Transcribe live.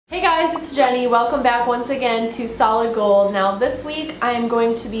guys, it's Jenny. Welcome back once again to Solid Gold. Now this week I am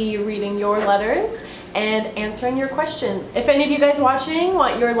going to be reading your letters and answering your questions. If any of you guys watching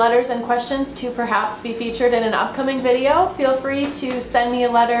want your letters and questions to perhaps be featured in an upcoming video, feel free to send me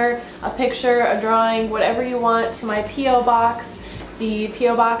a letter, a picture, a drawing, whatever you want to my P.O. box. The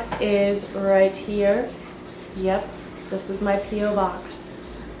P.O. box is right here. Yep, this is my P.O. box.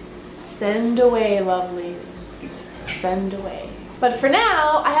 Send away, lovelies. Send away. But for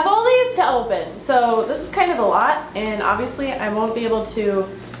now, I have all these to open, so this is kind of a lot, and obviously I won't be able to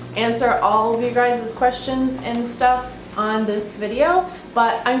answer all of you guys' questions and stuff on this video,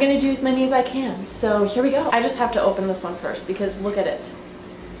 but I'm going to do as many as I can, so here we go. I just have to open this one first because look at it.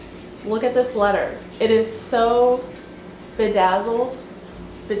 Look at this letter. It is so bedazzled,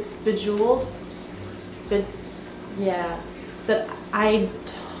 bejeweled, yeah, that I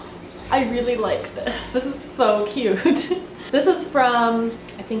really like this. This is so cute. This is from,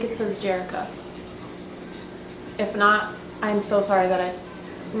 I think it says Jerica. If not, I'm so sorry that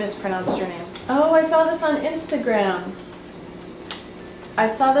I mispronounced your name. Oh, I saw this on Instagram. I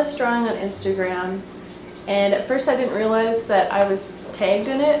saw this drawing on Instagram, and at first I didn't realize that I was tagged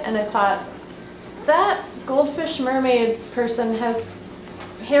in it, and I thought, that goldfish mermaid person has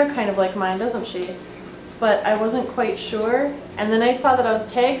hair kind of like mine, doesn't she? But I wasn't quite sure, and then I saw that I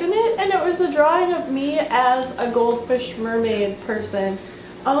was tagged in it, and it was a drawing of me as a goldfish mermaid person.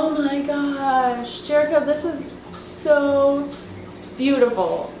 Oh my gosh, Jerica, this is so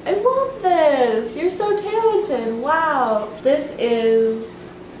beautiful. I love this. You're so talented. Wow. This is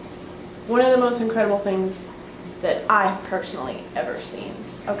one of the most incredible things that I've personally ever seen.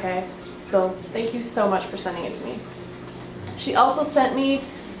 Okay, so thank you so much for sending it to me. She also sent me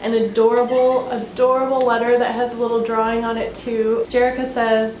an adorable letter that has a little drawing on it too. Jerica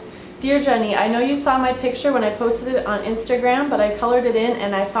says, "Dear Jenny, I know you saw my picture when I posted it on Instagram, but I colored it in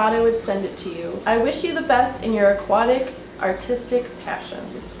and I thought I would send it to you. I wish you the best in your aquatic artistic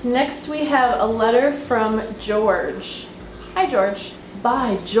passions." Next we have a letter from George. Hi George.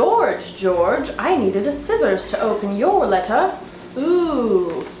 By George, George, I needed a scissors to open your letter.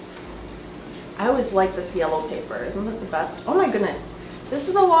 Ooh. I always like this yellow paper. Isn't that the best? Oh my goodness. This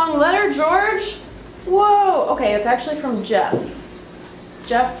is a long letter, George. Whoa. Okay, it's actually from Jeff.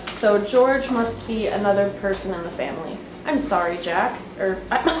 Jeff, so George must be another person in the family. I'm sorry, Jack.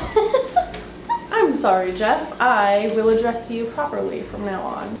 I'm sorry, Jeff. I will address you properly from now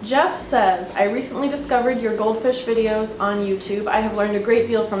on. Jeff says, I recently discovered your goldfish videos on YouTube. I have learned a great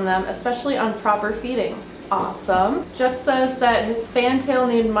deal from them, especially on proper feeding. Awesome. Jeff says that his fantail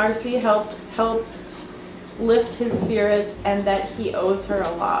named Marcy helped lift his spirits and that he owes her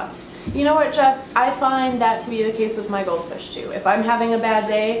a lot. You know what, Jeff? I find that to be the case with my goldfish too. If I'm having a bad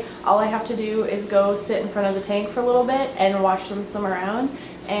day, all I have to do is go sit in front of the tank for a little bit and watch them swim around,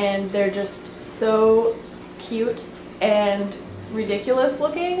 and they're just so cute and ridiculous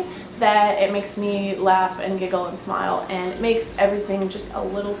looking that it makes me laugh and giggle and smile, and it makes everything just a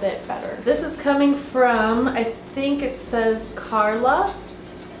little bit better. This is coming from, I think it says Carla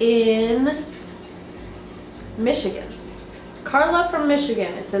in Michigan. Carla from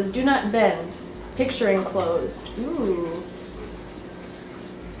Michigan. It says, do not bend. Picture enclosed. Ooh.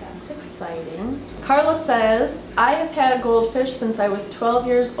 That's exciting. Carla says, I have had a goldfish since I was 12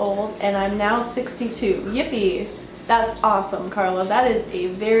 years old and I'm now 62. Yippee. That's awesome, Carla. That is a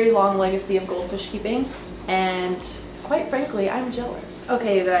very long legacy of goldfish keeping, and quite frankly, I'm jealous.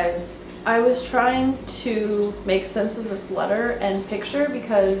 Okay, you guys. I was trying to make sense of this letter and picture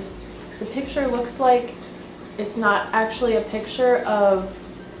because the picture looks like it's not actually a picture of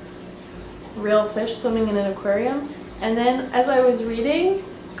real fish swimming in an aquarium. And then as I was reading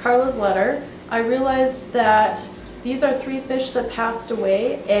Carla's letter, I realized that these are 3 fish that passed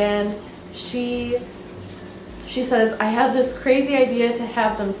away, and she says, I had this crazy idea to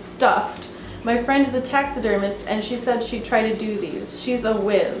have them stuffed. My friend is a taxidermist and she said she'd try to do these. She's a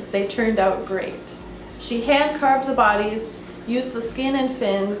whiz. They turned out great. She hand carved the bodies, used the skin and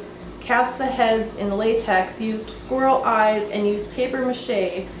fins, cast the heads in latex, used squirrel eyes, and used paper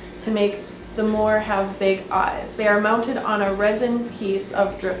mache to make the more have big eyes. They are mounted on a resin piece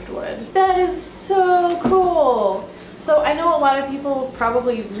of driftwood. That is so cool! So I know a lot of people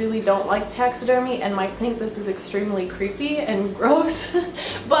probably really don't like taxidermy and might think this is extremely creepy and gross,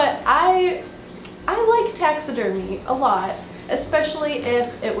 but I like taxidermy a lot, especially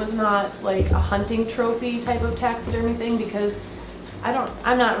if it was not like a hunting trophy type of taxidermy thing, because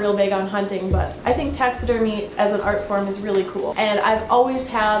I'm not real big on hunting, but I think taxidermy as an art form is really cool. And I've always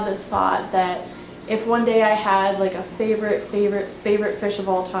had this thought that if one day I had like a favorite fish of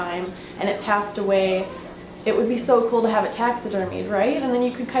all time and it passed away, it would be so cool to have it taxidermied, right? And then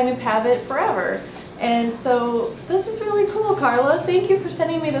you could kind of have it forever. And so this is really cool, Carla. Thank you for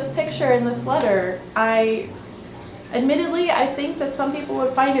sending me this picture and this letter. Admittedly, I think that some people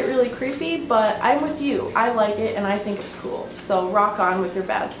would find it really creepy, but I'm with you. I like it and I think it's cool. So rock on with your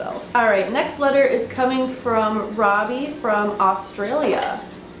bad self. All right, next letter is coming from Robbie from Australia.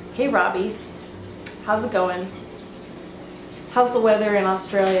 Hey Robbie, how's it going? How's the weather in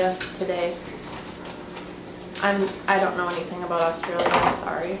Australia today? I don't know anything about Australia, I'm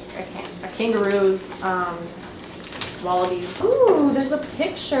sorry. I can't. Kangaroos, wallabies. Ooh, there's a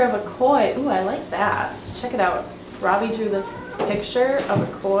picture of a koi. Ooh, I like that. Check it out. Robbie drew this picture of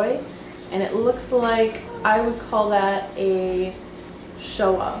a koi, and it looks like I would call that a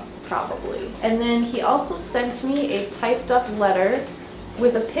showa, probably. And then he also sent me a typed up letter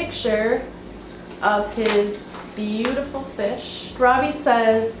with a picture of his beautiful fish. Robbie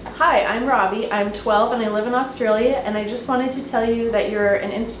says, "Hi, I'm Robbie. I'm 12 and I live in Australia, and I just wanted to tell you that you're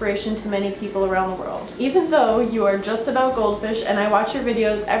an inspiration to many people around the world. Even though you are just about goldfish and I watch your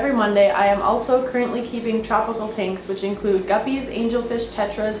videos every Monday, I am also currently keeping tropical tanks which include guppies, angelfish,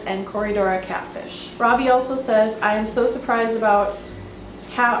 tetras, and Corridora catfish." Robbie also says, "I am so surprised about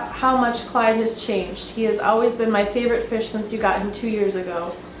how much Clyde has changed. He has always been my favorite fish since you got him 2 years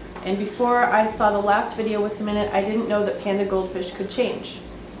ago. And before I saw the last video with him in it, I didn't know that panda goldfish could change.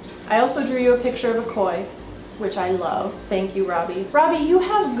 I also drew you a picture of a koi, which I love." Thank you, Robbie. Robbie, you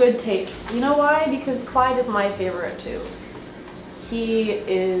have good taste. You know why? Because Clyde is my favorite too. He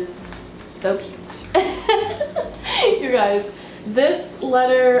is so cute. You guys, this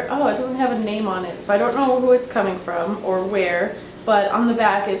letter, oh, it doesn't have a name on it, so I don't know who it's coming from or where, but on the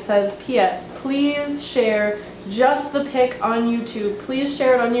back it says, "P.S. Please share just the pic on YouTube. Please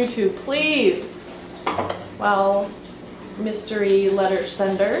share it on YouTube, please." Well, mystery letter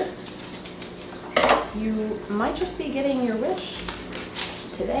sender, you might just be getting your wish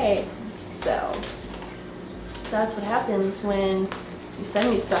today. So that's what happens when you send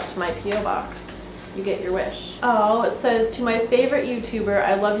me stuff to my P.O. box. You get your wish. Oh, it says, "To my favorite YouTuber,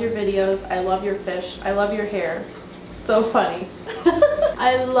 I love your videos, I love your fish, I love your hair. So funny."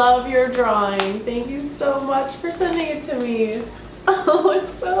 I love your drawing. Thank you so much for sending it to me. Oh,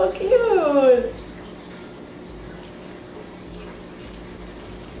 it's so cute.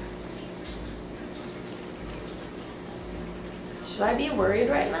 Should I be worried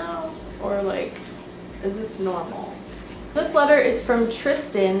right now? Or like, is this normal? This letter is from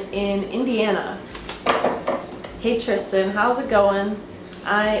Tristan in Indiana. Hey Tristan, how's it going?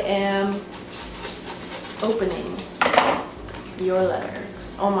 I am opening your letter.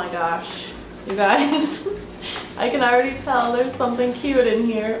 Oh my gosh, you guys, I can already tell there's something cute in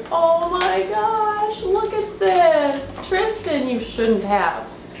here. Oh my gosh, look at this. Tristan, you shouldn't have.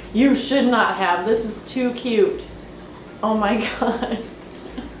 You should not have. This is too cute. Oh my god.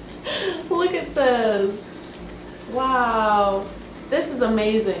 Look at this. Wow, this is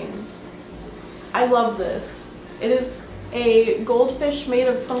amazing. I love this. It is a goldfish made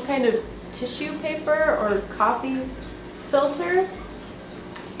of some kind of tissue paper or coffee filter.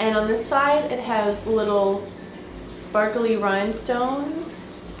 And on this side, it has little sparkly rhinestones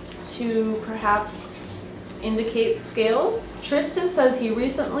to perhaps indicate scales. Tristan says he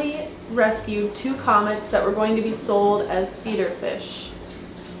recently rescued 2 comets that were going to be sold as feeder fish.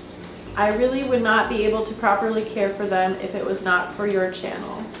 I really would not be able to properly care for them if it was not for your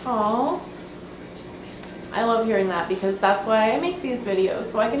channel. Aww. I love hearing that because that's why I make these videos,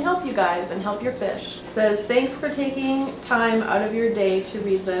 so I can help you guys and help your fish. It says, "Thanks for taking time out of your day to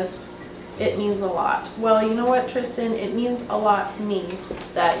read this. It means a lot." Well, you know what, Tristan? It means a lot to me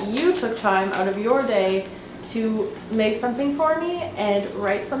that you took time out of your day to make something for me and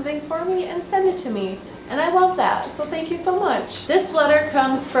write something for me and send it to me. And I love that, so thank you so much. This letter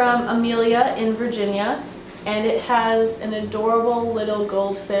comes from Amelia in Virginia. And it has an adorable little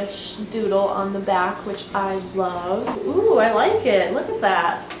goldfish doodle on the back, which I love. Ooh, I like it. Look at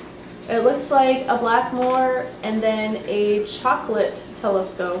that. It looks like a Blackmore and then a chocolate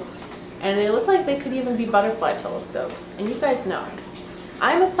telescope. And they look like they could even be butterfly telescopes. And you guys know,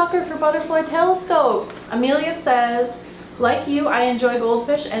 I'm a sucker for butterfly telescopes. Amelia says, "Like you, I enjoy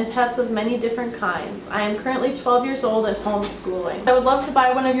goldfish and pets of many different kinds. I am currently 12 years old and homeschooling. I would love to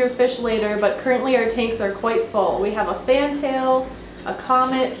buy one of your fish later, but currently our tanks are quite full. We have a fantail, a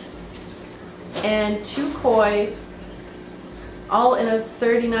comet, and 2 koi, all in a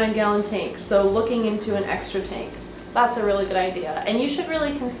 39-gallon tank, so looking into an extra tank." That's a really good idea. And you should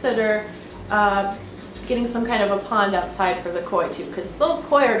really consider getting some kind of a pond outside for the koi too, because those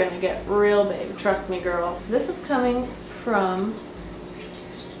koi are going to get real big, trust me, girl. This is coming from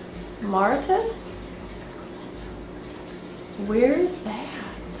Martis. Where is that?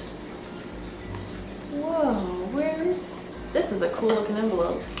 Whoa, where is that? This is a cool looking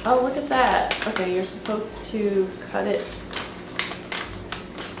envelope. Oh, look at that. Okay, you're supposed to cut it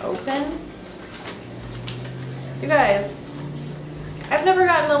open. You guys, I've never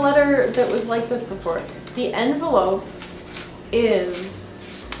gotten a letter that was like this before. The envelope is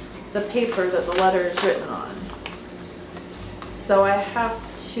the paper that the letter is written on. So I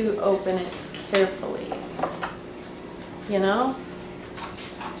have to open it carefully. You know?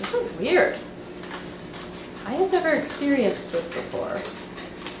 This is weird. I have never experienced this before.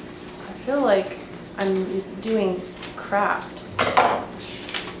 I feel like I'm doing crafts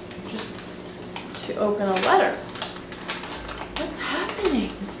just to open a letter. What's happening?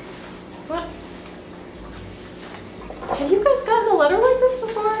 What? Have you guys gotten a letter like this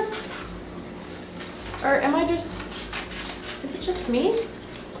before? Or am I just, is it just me?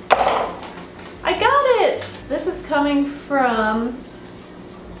 I got it! This is coming from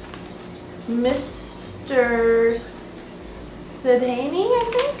Mr. Sidhaney,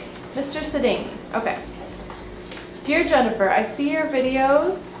 I think? Mr. Sidhaney, okay. Dear Jennifer, I see your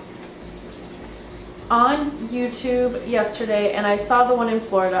videos on YouTube yesterday and I saw the one in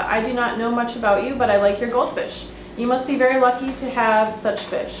Florida. I do not know much about you, but I like your goldfish. You must be very lucky to have such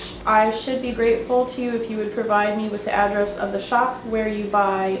fish. I should be grateful to you if you would provide me with the address of the shop where you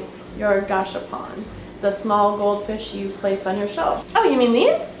buy your gashapon, the small goldfish you place on your shelf. Oh, you mean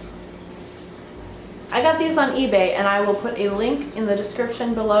these? I got these on eBay and I will put a link in the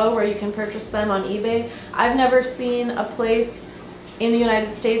description below where you can purchase them on eBay. I've never seen a place in the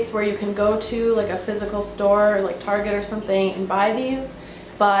United States where you can go to like a physical store like Target or something and buy these,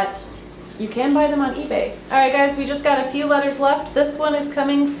 but you can buy them on eBay. Alright guys, we just got a few letters left. This one is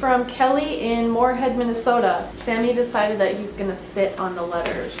coming from Kelly in Moorhead, Minnesota. Sammy decided that he's gonna sit on the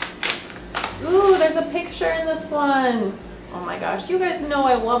letters. Ooh, there's a picture in this one. Oh my gosh, you guys know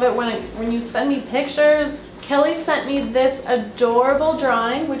I love it when you send me pictures. Kelly sent me this adorable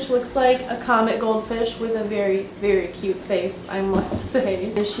drawing, which looks like a comet goldfish with a very, very cute face, I must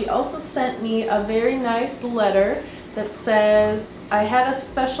say. And she also sent me a very nice letter that says, I had a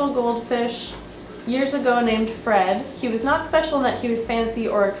special goldfish years ago named Fred. He was not special in that he was fancy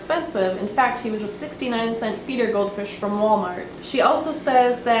or expensive. In fact, he was a 69-cent feeder goldfish from Walmart. She also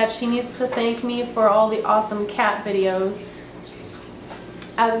says that she needs to thank me for all the awesome cat videos.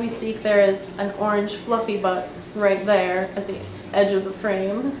 As we speak, there is an orange fluffy butt right there at the edge of the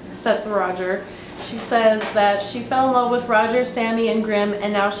frame. That's Roger. She says that she fell in love with Roger, Sammy, and Grim,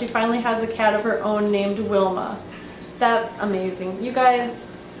 and now she finally has a cat of her own named Wilma. That's amazing. You guys,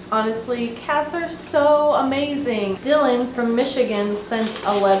 honestly, cats are so amazing. Dylan from Michigan sent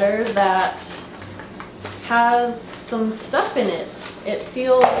a letter that has some stuff in it. It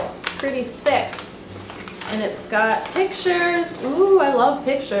feels pretty thick. And it's got pictures. Ooh, I love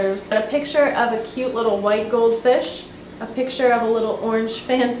pictures. A picture of a cute little white goldfish, a picture of a little orange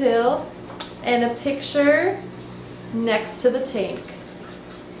fantail, and a picture next to the tank.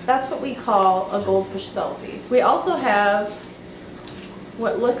 That's what we call a goldfish selfie. We also have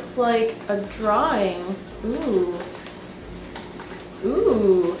what looks like a drawing. Ooh.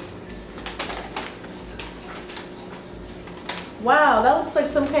 Ooh. Wow, that looks like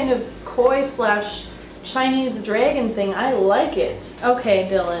some kind of koi / Chinese dragon thing. I like it. Okay,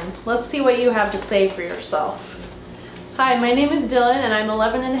 Dylan, let's see what you have to say for yourself. Hi, my name is Dylan and I'm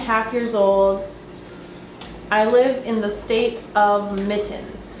 11.5 years old. I live in the state of Mitten.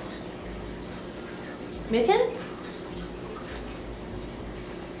 Mitten?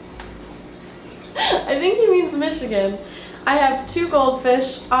 I think he means Michigan. I have 2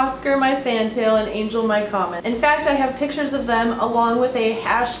 goldfish, Oscar my fantail and Angel my comet. In fact, I have pictures of them along with a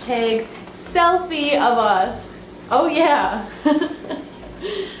hashtag selfie of us. Oh yeah.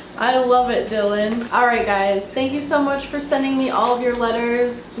 I love it, Dylan. Alright guys, thank you so much for sending me all of your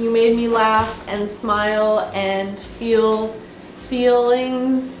letters. You made me laugh and smile and feel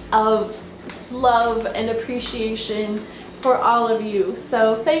feelings of love and appreciation for all of you.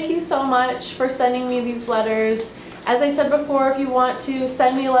 So thank you so much for sending me these letters. As I said before, if you want to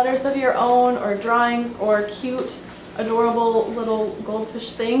send me letters of your own or drawings or cute, adorable little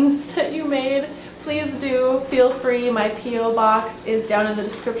goldfish things that you made, please do. Feel free. My P.O. box is down in the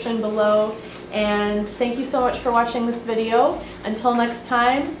description below. And thank you so much for watching this video. Until next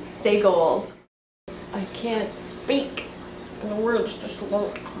time, stay gold. I can't speak. The words just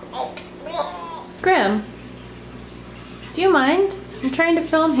won't come out. Grim, do you mind? I'm trying to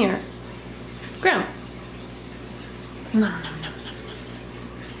film here. Grim. Nom, nom, nom, nom.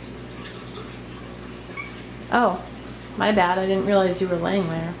 Oh, my bad. I didn't realize you were laying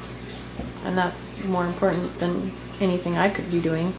there. and that's more important than anything I could be doing.